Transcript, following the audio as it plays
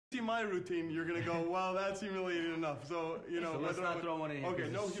See my routine, you're gonna go, well, that's humiliating enough. So you know, so let's not throw one in here. Okay,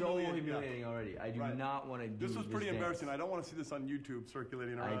 no, it's so humiliating already. I do not want to do this. Was pretty dance. embarrassing. I don't want to see this on YouTube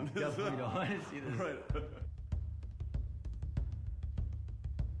circulating around. I definitely don't want to see this. Right.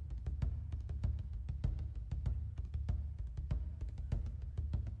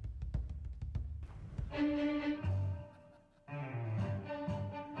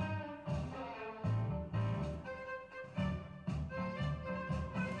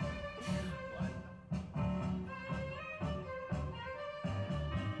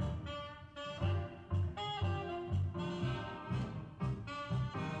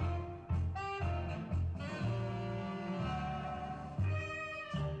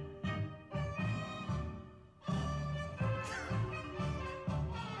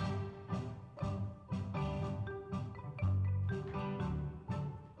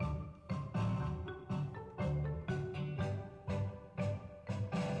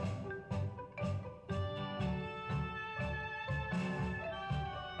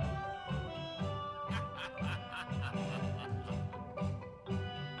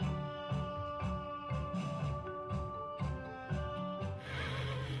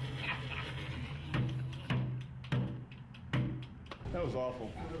 That was awful.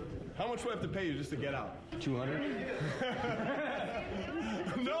 How much do I have to pay you just to get out? 200?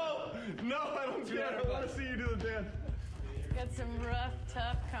 No, I don't care. I want to see you do the dance. Got some rough,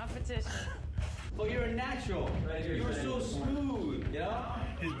 tough competition. Oh, you're a natural. You're so smooth, you know?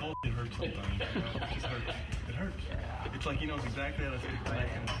 His bullshit hurts sometimes. It hurts. It hurts. It's like he knows exactly how to sit back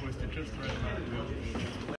and twist it just right.